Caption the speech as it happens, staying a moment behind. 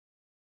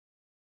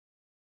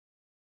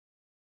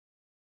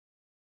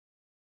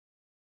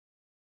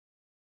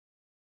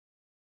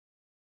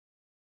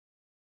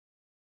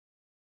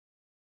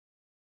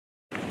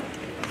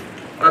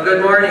Well,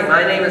 good morning.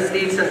 My name is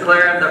Steve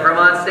Sinclair. I'm the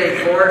Vermont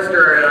State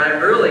Forester, and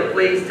I'm really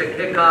pleased to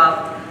kick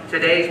off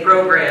today's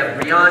program,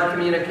 Beyond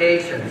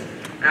Communications,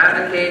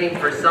 Advocating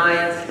for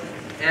Science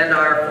and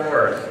Our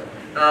Forests.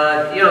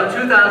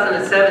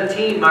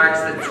 2017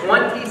 marks the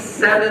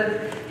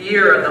 27th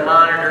year of the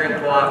Monitoring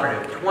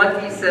Cooperative,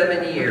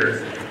 27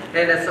 years.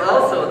 And it's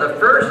also the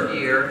first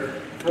year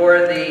for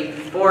the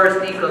Forest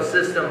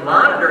Ecosystem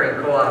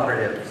Monitoring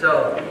Cooperative.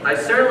 So I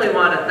certainly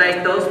want to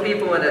thank those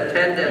people in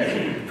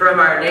attendance from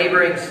our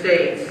neighboring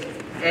states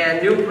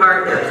and new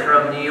partners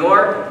from New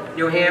York,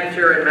 New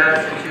Hampshire, and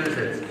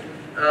Massachusetts.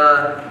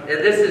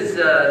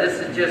 This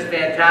is just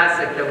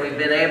fantastic that we've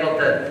been able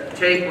to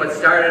take what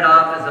started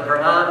off as a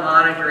Vermont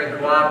Monitoring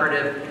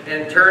Cooperative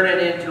and turn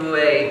it into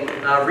a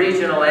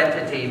regional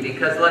entity,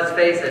 because let's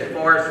face it,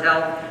 forest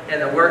health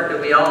and the work that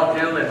we all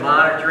do in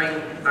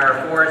monitoring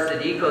our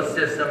forested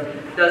ecosystem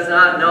does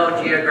not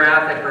know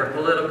geographic or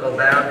political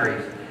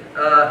boundaries.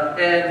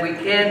 And we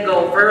can't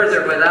go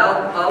further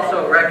without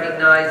also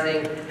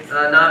recognizing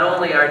not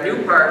only our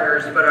new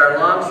partners, but our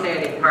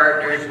long-standing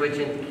partners, which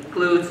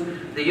includes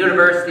the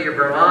University of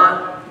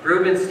Vermont,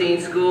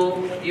 Rubenstein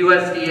School,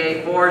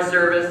 USDA Forest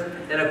Service,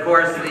 and of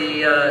course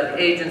the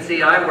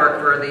agency I work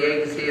for, the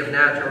Agency of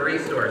Natural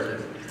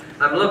Resources.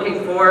 I'm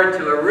looking forward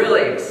to a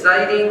really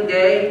exciting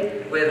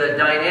day with a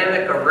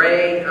dynamic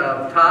array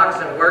of talks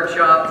and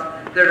workshops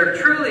that are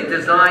truly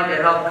designed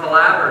to help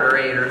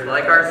collaborators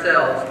like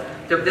ourselves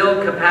to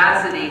build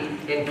capacity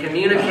in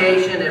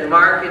communication and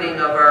marketing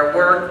of our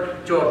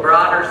work to a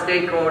broader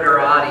stakeholder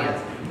audience.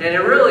 And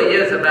it really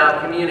is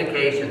about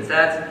communications.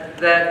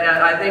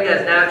 I think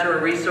as natural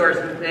resource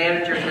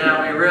managers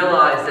now, we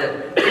realize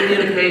that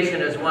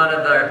communication is one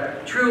of the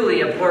truly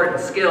important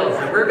skills.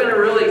 And we're going to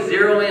really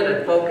zero in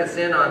and focus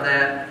in on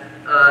that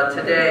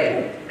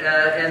today.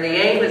 And the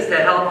aim is to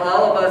help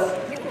all of us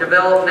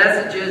develop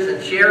messages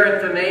and share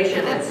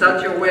information in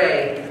such a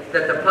way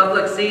that the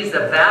public sees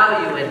the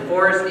value in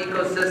forest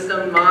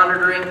ecosystem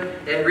monitoring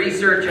and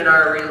research in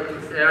our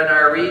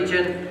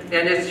region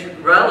and its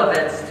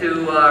relevance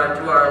to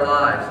our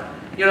lives.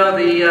 You know,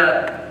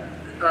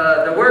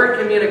 the word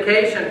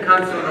communication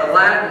comes from the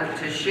Latin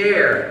to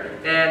share,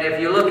 and if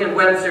you look in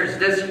Webster's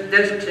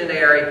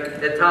dictionary,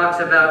 it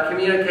talks about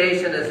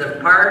communication as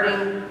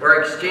imparting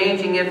or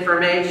exchanging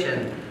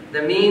information,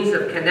 the means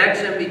of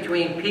connection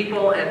between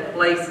people and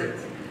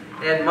places.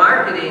 And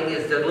marketing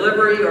is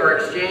delivery or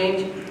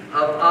exchange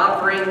of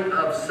offering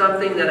of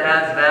something that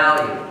has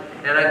value.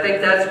 And I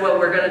think that's what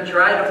we're going to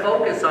try to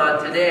focus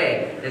on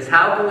today, is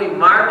how can we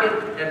market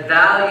and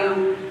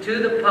value to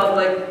the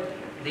public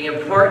the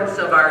importance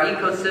of our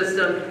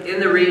ecosystem in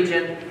the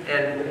region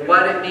and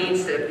what it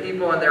means to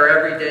people in their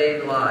everyday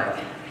lives.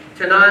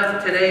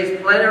 Today's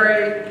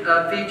plenary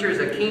features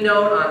a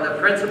keynote on the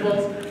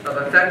principles of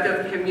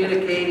effective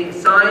communicating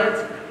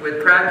science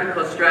with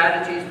practical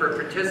strategies for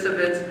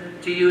participants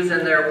to use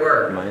in their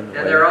work. And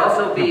there will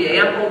also be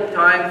ample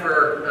time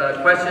for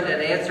question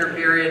and answer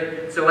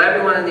period, so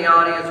everyone in the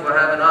audience will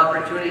have an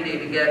opportunity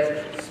to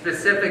get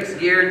specifics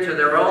geared to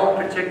their own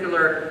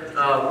particular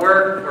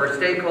work or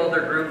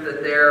stakeholder group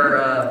that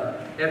they're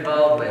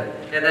involved with.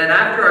 And then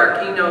after our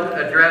keynote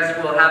address,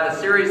 we'll have a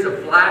series of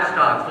flash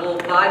talks, little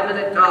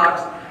 5-minute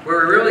talks,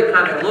 where we really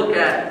kind of look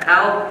at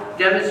how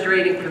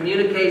demonstrating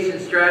communication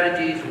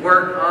strategies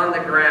work on the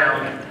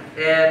ground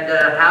and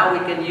how we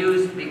can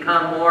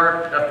become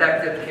more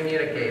effective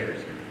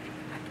communicators.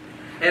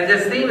 And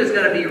this theme is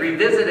going to be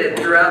revisited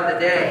throughout the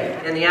day.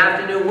 In the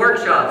afternoon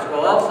workshops,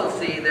 we'll also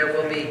see that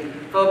we'll be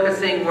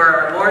focusing where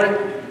our morning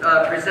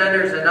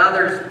presenters and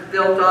others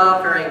built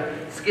offering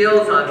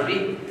skills on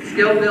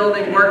skill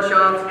building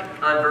workshops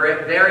on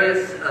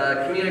various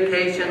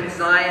communication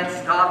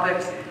science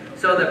topics,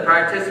 so that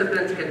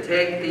participants can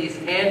take these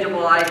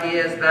tangible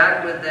ideas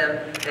back with them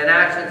and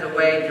actions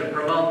away to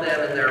promote them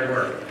in their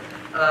work.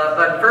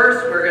 But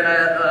first, we're going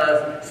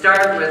to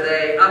start with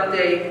an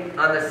update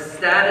on the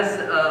status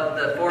of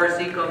the Forest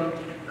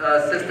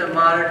Ecosystem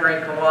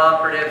Monitoring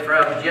Cooperative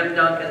from Jim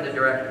Duncan, the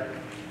Director.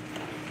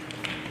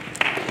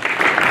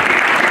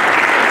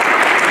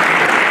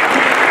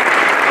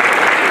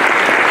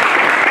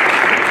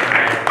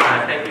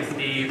 Thank you,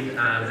 Steve,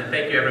 and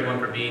thank you everyone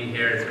for being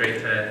here. It's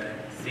great to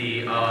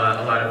see a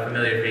lot of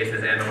familiar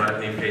faces and a lot of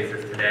new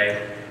faces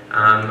today.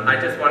 I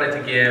just wanted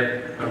to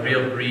give a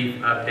real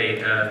brief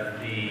update of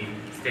the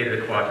state of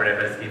the cooperative.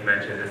 As Steve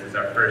mentioned, this is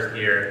our first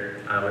year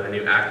with a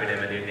new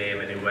acronym, a new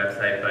name, a new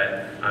website,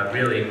 but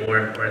really more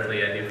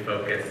importantly, a new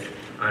focus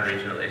on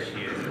regional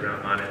issues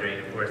around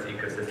monitoring forest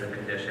ecosystem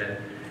condition.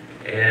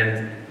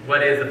 And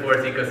what is the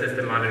Forest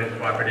Ecosystem Monitoring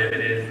Cooperative?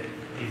 It is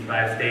these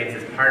 5 states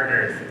as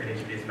partners in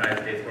each of these 5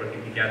 states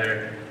working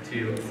together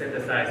to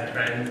synthesize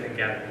trends and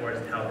gather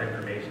forest health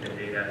information and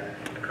data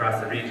across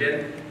the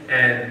region.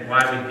 And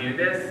why we do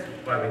this,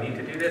 why we need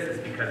to do this, is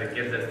because it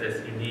gives us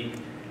this unique,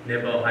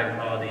 nimble,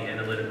 high-quality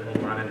analytical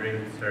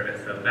monitoring service.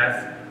 So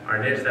that's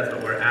our niche, that's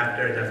what we're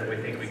after, and that's what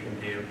we think we can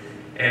do.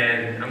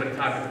 And I'm going to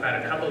talk about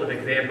a couple of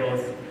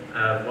examples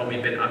of what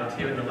we've been up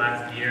to in the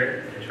last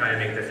year to try and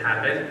make this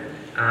happen.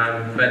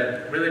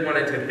 But really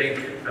wanted to think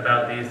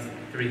about these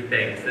three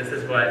things. This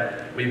is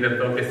what we've been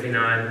focusing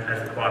on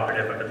as a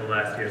cooperative over the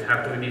last years.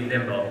 How can we be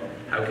nimble?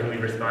 How can we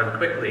respond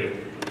quickly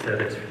to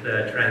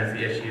the trends,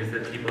 the issues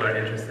that people are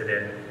interested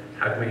in?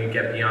 How can we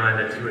get beyond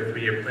a 2 or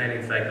 3 year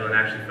planning cycle and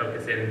actually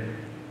focus in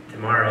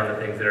tomorrow on the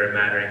things that are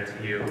mattering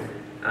to you?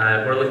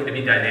 We're looking to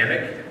be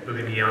dynamic,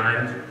 moving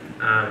beyond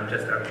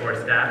just our core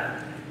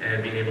staff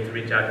and being able to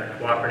reach out to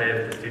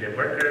cooperative, to student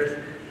workers,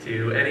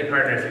 to any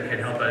partners who can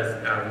help us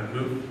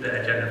move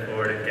the agenda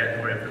forward and get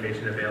more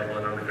information available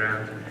and on the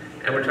ground.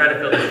 And we're trying to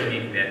fill this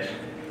unique niche.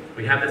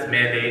 We have this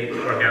mandate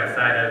to work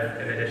outside of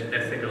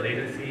a single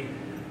agency.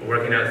 We're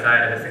working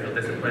outside of a single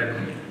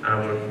discipline.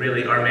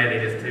 Really, our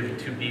mandate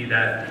is to be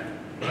that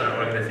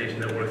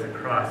organization that works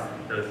across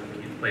those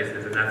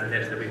places, and that's a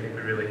niche that we think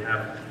we really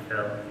have to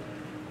fill.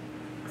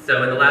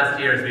 So in the last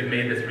years, we've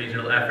made this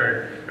regional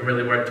effort and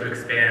really worked to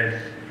expand.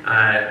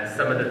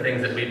 Some of the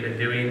things that we've been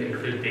doing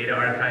include data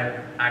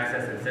archive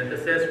access and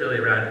synthesis, really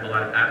around a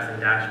lot of apps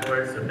and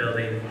dashboards. So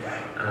building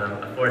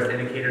a forest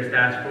indicators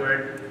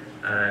dashboard,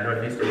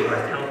 Northeastern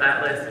Forest Health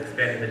Atlas,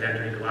 expanding the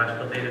Denver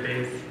Ecological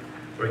Database,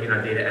 working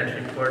on data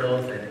entry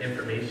portals and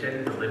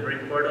information delivery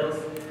portals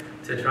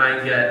to try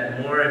and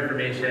get more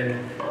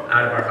information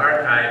out of our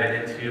archive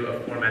and into a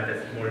format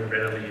that's more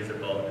readily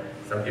usable.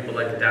 Some people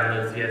like to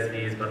download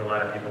CSVs, but a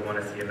lot of people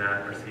want to see a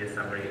map or see a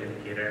summary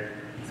indicator.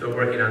 So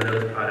we're working on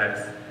those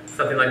products.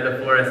 Something like the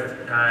Forest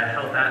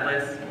Health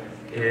Atlas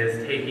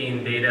is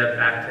taking data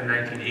back to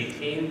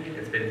 1918.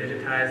 It's been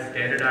digitized,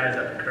 standardized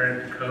up to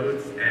current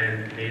codes,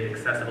 and made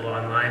accessible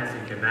online, so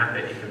you can map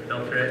it, you can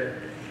filter it,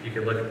 you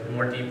can look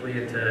more deeply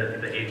into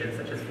the agents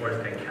such as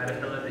forest and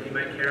caterpillar that you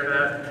might care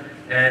about,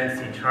 and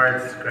see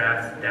charts,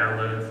 graphs,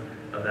 downloads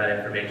of that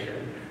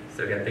information.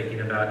 So again,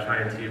 thinking about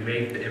trying to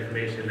make the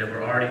information that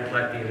we're already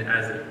collecting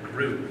as a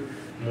group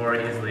more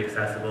easily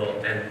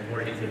accessible and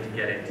more easy to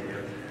get into.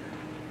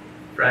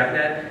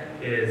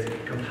 FragNet is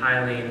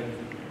compiling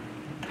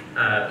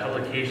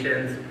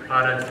publications,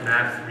 products,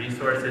 maps,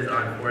 resources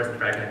on forest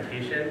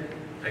fragmentation,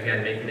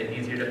 again, making it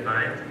easier to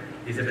find.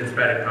 These have been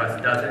spread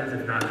across dozens,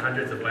 if not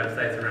hundreds of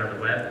websites around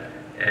the web.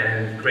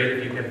 And great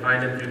if you can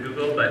find them through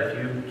Google, but if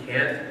you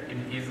can't, you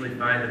can easily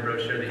find the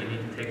brochure that you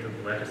need to take to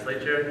the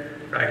legislature.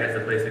 FragNet's a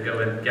place to go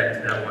and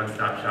get to that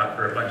one-stop shop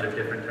for a bunch of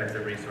different types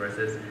of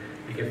resources.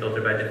 You can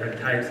filter by different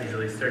types,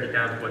 easily search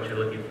down to what you're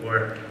looking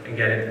for, and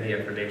get into the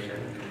information.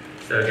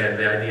 So again,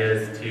 the idea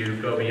is to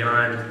go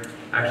beyond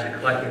actually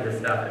collecting this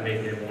stuff and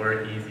making it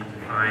more easy to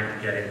find,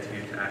 to get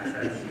into, to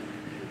access.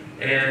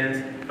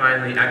 And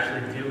finally,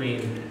 actually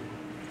doing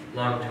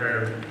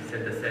long-term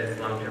synthesis,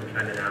 long-term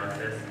trend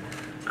analysis.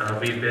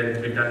 We've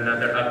done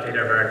another update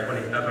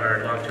of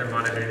our long-term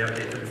monitoring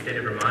update for the state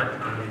of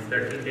Vermont on these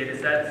 13 data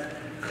sets.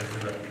 This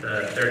is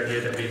the third year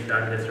that we've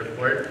done this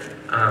report.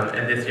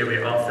 And this year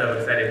we're also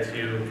excited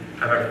to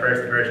have our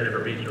first version of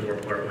a regional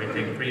report where we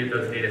take 3 of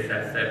those data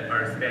sets that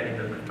are spanning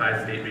the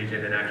 5-state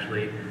region and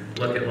actually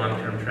look at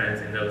long-term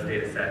trends in those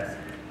data sets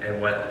and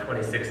what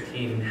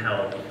 2016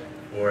 held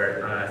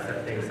for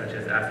things such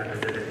as acid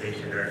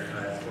precipitation or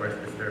forest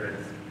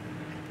disturbance.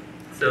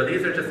 So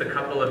these are just a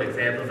couple of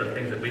examples of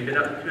things that we've been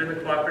up to in the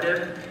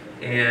cooperative.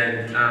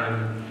 And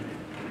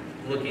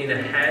looking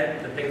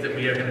ahead, the things that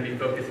we are going to be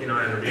focusing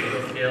on a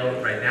regional scale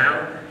right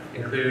now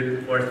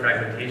include forest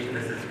fragmentation.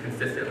 This has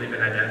consistently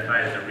been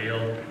identified as a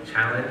real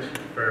challenge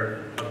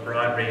for a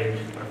broad range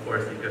of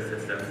forest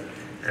ecosystems.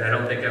 And I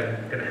don't think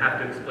I'm going to have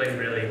to explain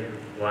really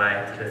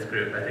why to this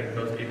group. I think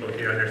most people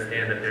here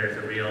understand that there's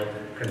a real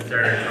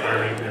concern in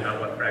our region about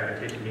what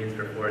fragmentation means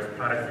for forest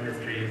products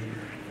industries,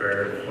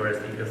 for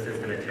forest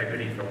ecosystem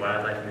integrity, for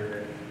wildlife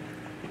movement.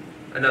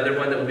 Another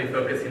one that we'll be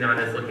focusing on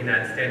is looking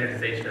at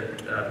standardization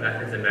of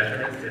methods and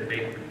measurements to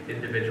make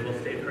individual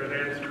state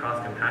programs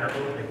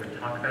cross-compatible, make them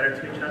talk better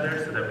to each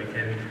other so that we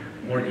can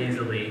more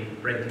easily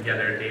bring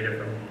together data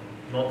from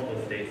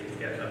multiple states to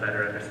get a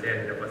better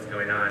understanding of what's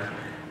going on.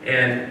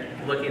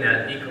 And looking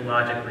at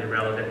ecologically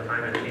relevant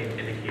climate change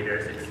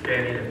indicators,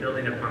 expanding and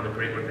building upon the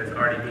great work that's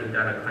already being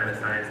done on climate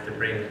science to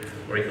bring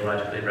more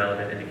ecologically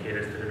relevant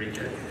indicators to the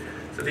region.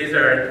 So these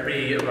are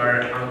 3 of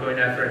our ongoing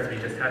efforts.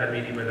 We just had a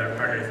meeting with our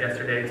partners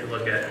yesterday to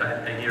look at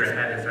a year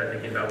ahead and start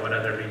thinking about what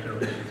other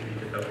regional issues we need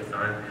to focus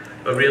on.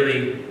 But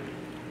really,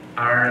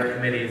 our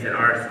committees and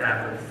our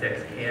staff of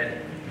 6 can't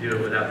do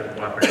it without the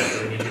cooperative,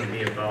 so we need you to be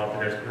involved,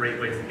 and there's great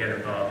ways to get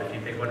involved. If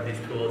you think one of these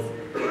tools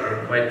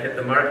doesn't quite hit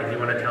the mark and you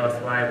want to tell us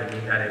why, we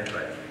need that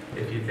input.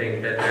 If you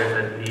think that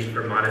there's a need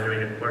for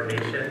monitoring and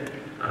coordination,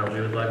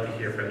 we would love to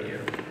hear from you.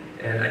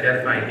 And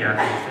identifying gaps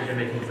in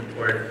decision-making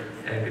support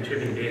and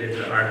contributing data to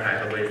the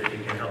archive are ways that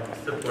you can help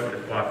support the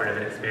cooperative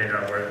and expand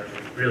our work,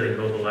 really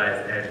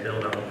mobilize and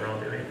build on what we're all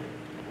doing.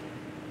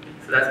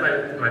 So that's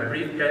my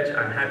brief pitch.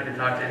 I'm happy to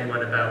talk to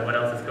anyone about what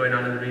else is going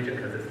on in the region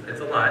because it's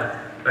a lot,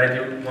 but I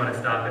do want to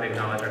stop and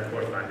acknowledge our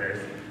core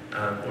funders.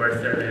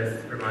 Forest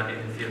Service, Vermont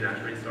Agency of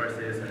Natural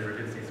Resources, and the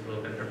Ragusea School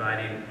have been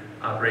providing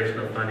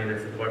operational funding and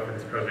support for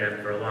this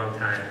program for a long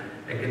time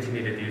and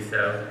continue to do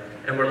so.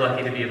 And we're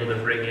lucky to be able to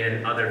bring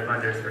in other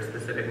funders for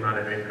specific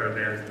monitoring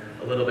programs.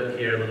 A little bit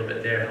here, a little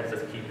bit there helps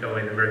us keep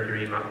going the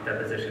mercury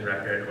deposition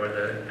record or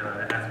the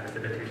acid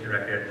precipitation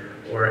record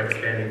or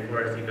expanding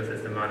forest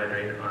ecosystem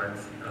monitoring on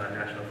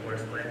National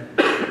Forest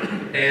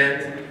land.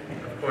 And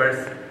of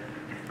course,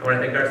 I want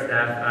to thank our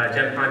staff,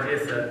 Jen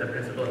Pontius, the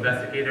principal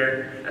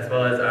investigator, as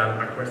well as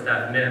our core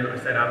staff, Mim, our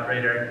site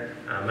operator,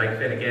 Mike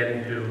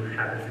Finnegan, who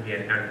happens to be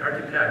in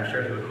Antarctica. I'm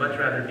sure he would much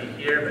rather be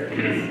here, but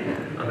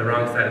he's on the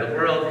wrong side of the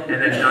world.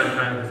 And then John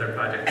Chung, who's our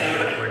project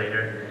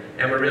coordinator.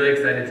 And we're really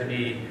excited to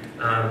be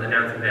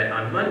announcing that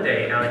on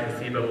Monday, Alec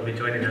Casiba will be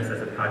joining us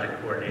as a project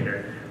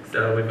coordinator.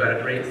 So we've got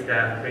a great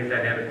staff, great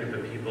dynamic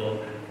group of people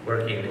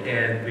working.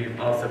 And we've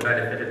also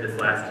benefited this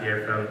last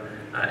year from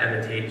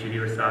Emma Tate, Judy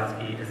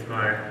Rostovsky,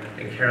 Ismar,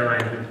 and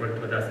Caroline, who've worked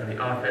with us in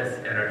the office,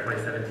 and our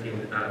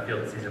 2017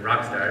 Field Season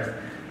Rockstars.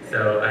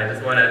 So I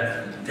just want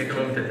to take a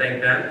moment to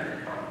thank them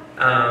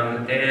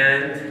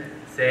and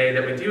say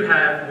that we do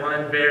have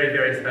one very,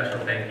 very special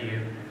thank you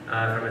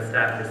from a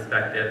staff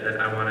perspective that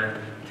I want to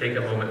take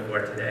a moment for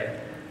today.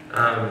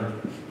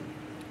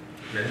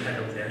 Min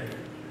Pendleton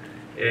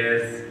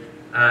is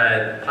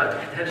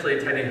potentially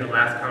attending her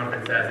last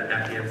conference as an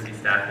FDMC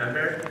staff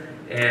member.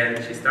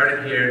 And she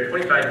started here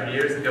 25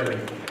 years ago, we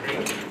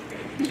think.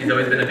 She's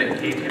always been a bit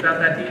cagey about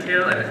that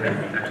detail, and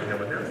actually no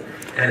one knows.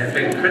 And it's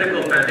been a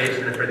critical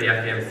foundation for the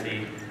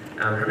FDMC.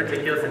 Her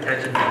meticulous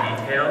attention to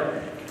detail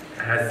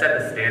has set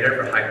the standard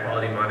for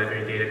high-quality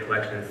monitoring, data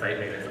collection, and site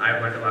maintenance.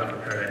 I've learned a lot from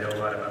her, and I know a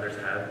lot of others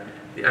have.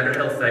 The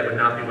Underhill site would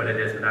not be what it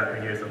is without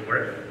her years of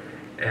work.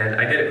 And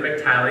I did a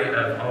quick tally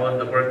of all of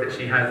the work that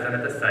she has done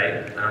at the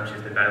site.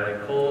 She's been battling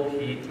cold,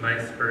 heat,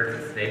 mice,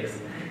 birds, and snakes,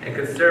 and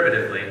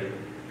conservatively,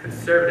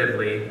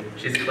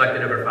 she's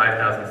collected over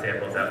 5,000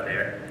 samples out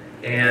there,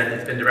 and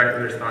it's been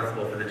directly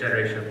responsible for the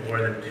generation of more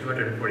than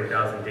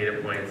 240,000 data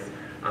points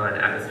on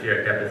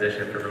atmospheric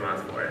deposition for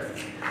Vermont's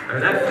forests. I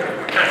mean, that's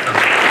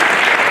something.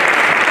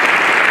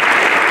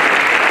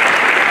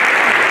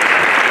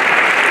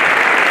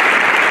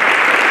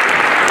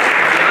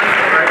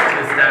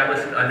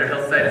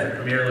 Underhill site is a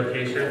premier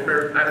location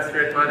for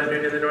atmospheric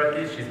monitoring in the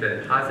Northeast. She's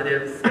been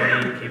positive,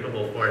 steady,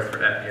 capable force for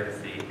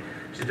FDMC.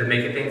 She's been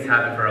making things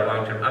happen for our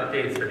long-term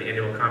updates for the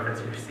annual conference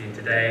you've seen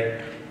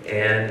today.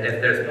 And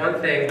if there's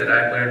one thing that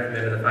I've learned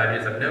from in the 5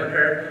 years I've known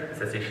her, it's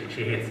that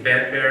she hates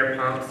fanfare,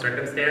 pomp,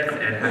 circumstance,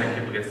 and having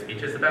people give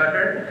speeches about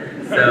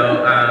her.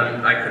 So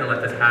I couldn't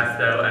let this pass,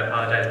 though. I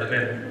apologize, but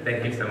Min,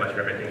 thank you so much for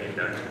everything you've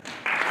done.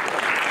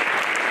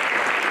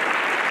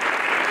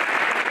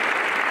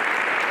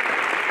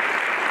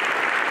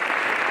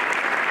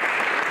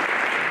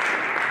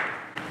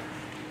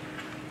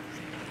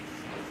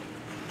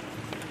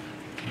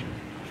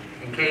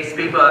 In case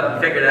people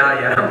haven't figured out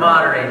yet, I'm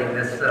moderating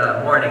this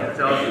morning,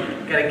 so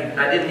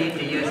I didn't need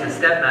to use the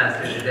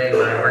stepmaster today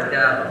when I worked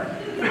out. I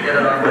did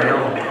it on my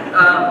own.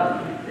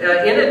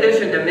 In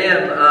addition to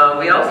Mim,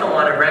 we also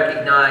want to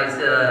recognize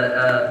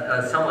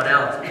someone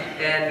else.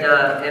 And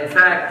in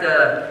fact,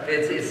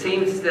 it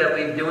seems that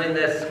we've been doing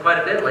this quite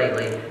a bit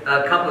lately.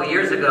 A couple of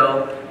years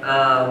ago,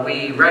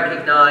 we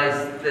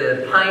recognized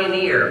the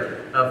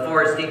pioneer of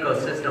forest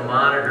ecosystem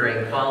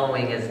monitoring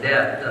following his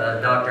death,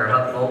 Dr.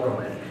 Huck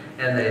Vogelman,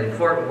 and the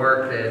important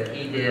work that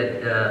he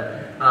did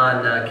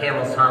on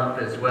Camel's Hump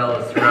as well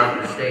as throughout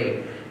the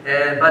state.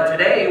 But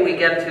today we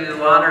get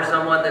to honor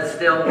someone that's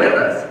still with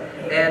us.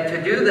 And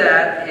to do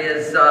that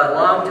is a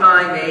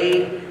longtime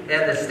aide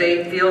and the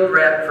state field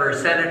rep for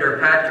Senator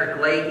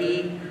Patrick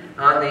Leahy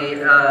on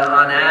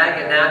ag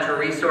and natural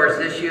resource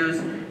issues,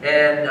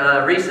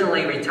 and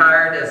recently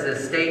retired as the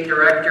state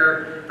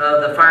director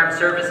of the Farm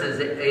Services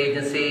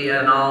Agency.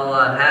 And I'll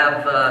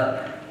have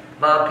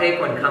Bob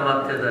Paquin come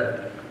up to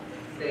the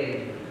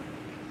stage.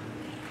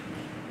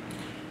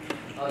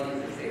 I'll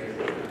use the stairs.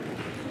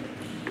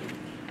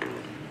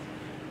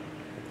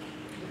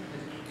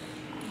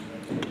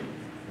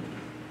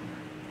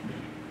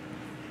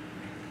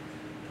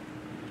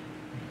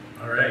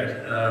 All right.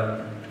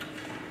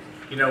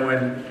 You know,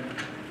 when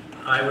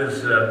I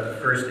was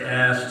first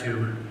asked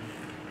to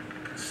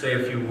say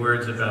a few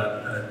words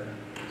about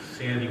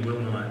Sandy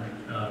Wilmot,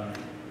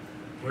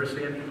 where's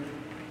Sandy?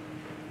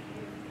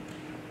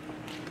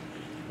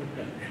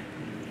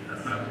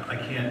 I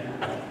can't.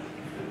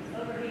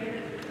 Over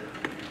here.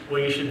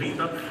 Well, you should be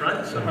up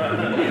front somewhere.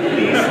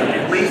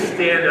 At least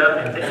stand up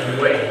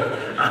and wave.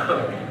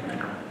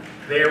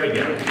 There we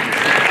go.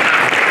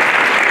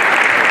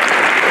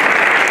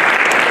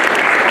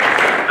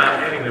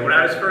 Anyway, when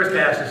I was first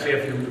asked to say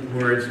a few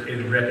words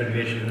in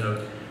recognition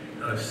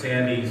of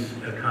Sandy's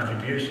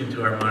contribution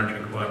to our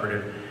monitoring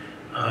cooperative,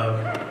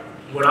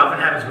 what often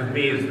happens with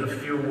me is a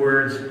few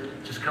words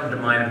just come to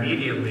mind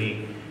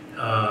immediately.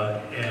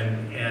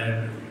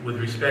 And with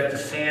respect to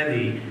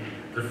Sandy,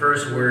 the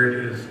first word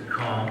is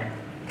calm,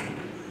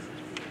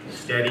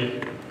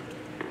 steady,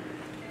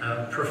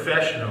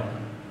 professional,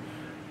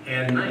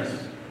 and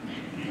nice.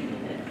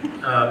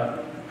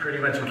 Pretty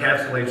much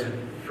encapsulates it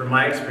from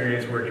my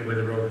experience working with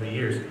her over the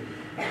years.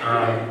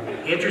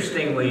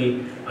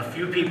 Interestingly, a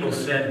few people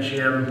sent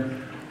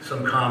Jim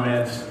some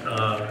comments,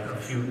 a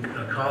few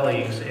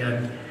colleagues,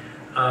 and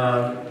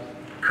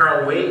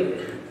Carl Waite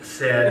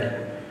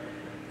said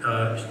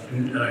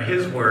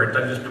his words,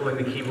 I'm just pulling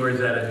the key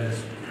words out of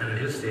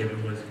his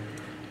statement, was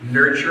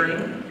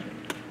nurturing,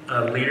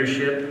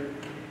 leadership,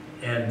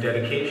 and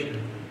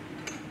dedication.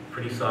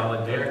 Pretty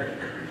solid there.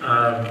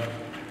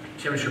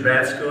 Tim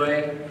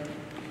Sherbatskoy,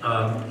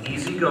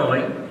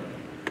 easygoing,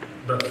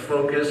 but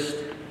focused,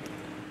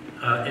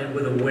 and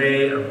with a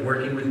way of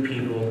working with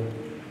people,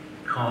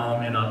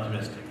 calm and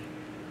optimistic.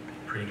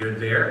 Pretty good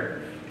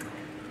there.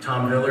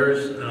 Tom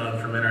Villers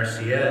from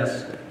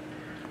NRCS,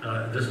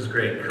 this is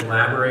great.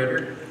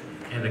 Collaborator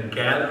and a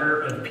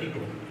gatherer of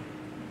people.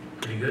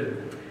 Pretty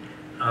good.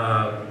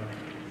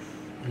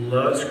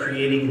 Loves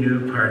creating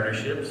new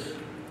partnerships.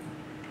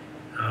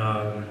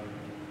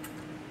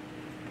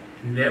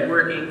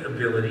 Networking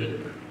ability,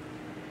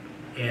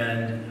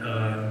 and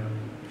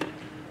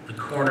the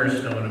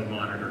cornerstone of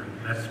monitoring.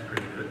 That's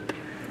pretty good.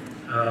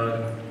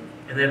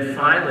 And then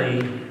finally,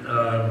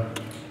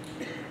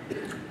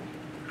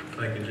 if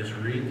I could just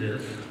read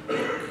this. I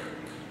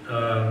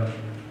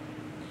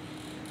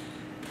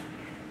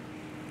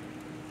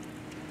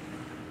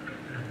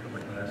have to put my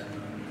glasses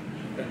on.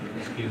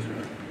 Excuse me.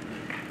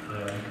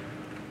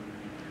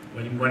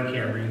 When one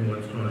can't read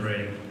what's on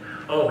writing.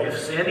 Oh, if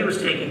Sandy was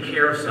taking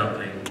care of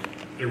something,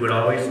 it would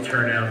always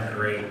turn out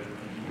great.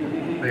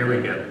 There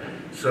we go.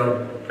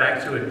 So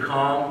back to it,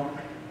 calm,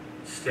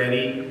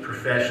 steady,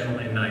 professional,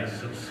 and nice.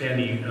 So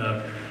Sandy,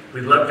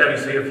 we'd love to have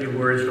you say a few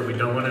words, but we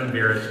don't want to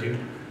embarrass you.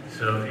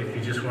 So if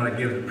you just want to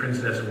give the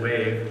princess a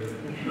wave,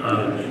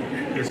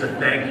 it's a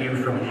thank you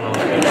from all of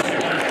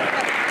us.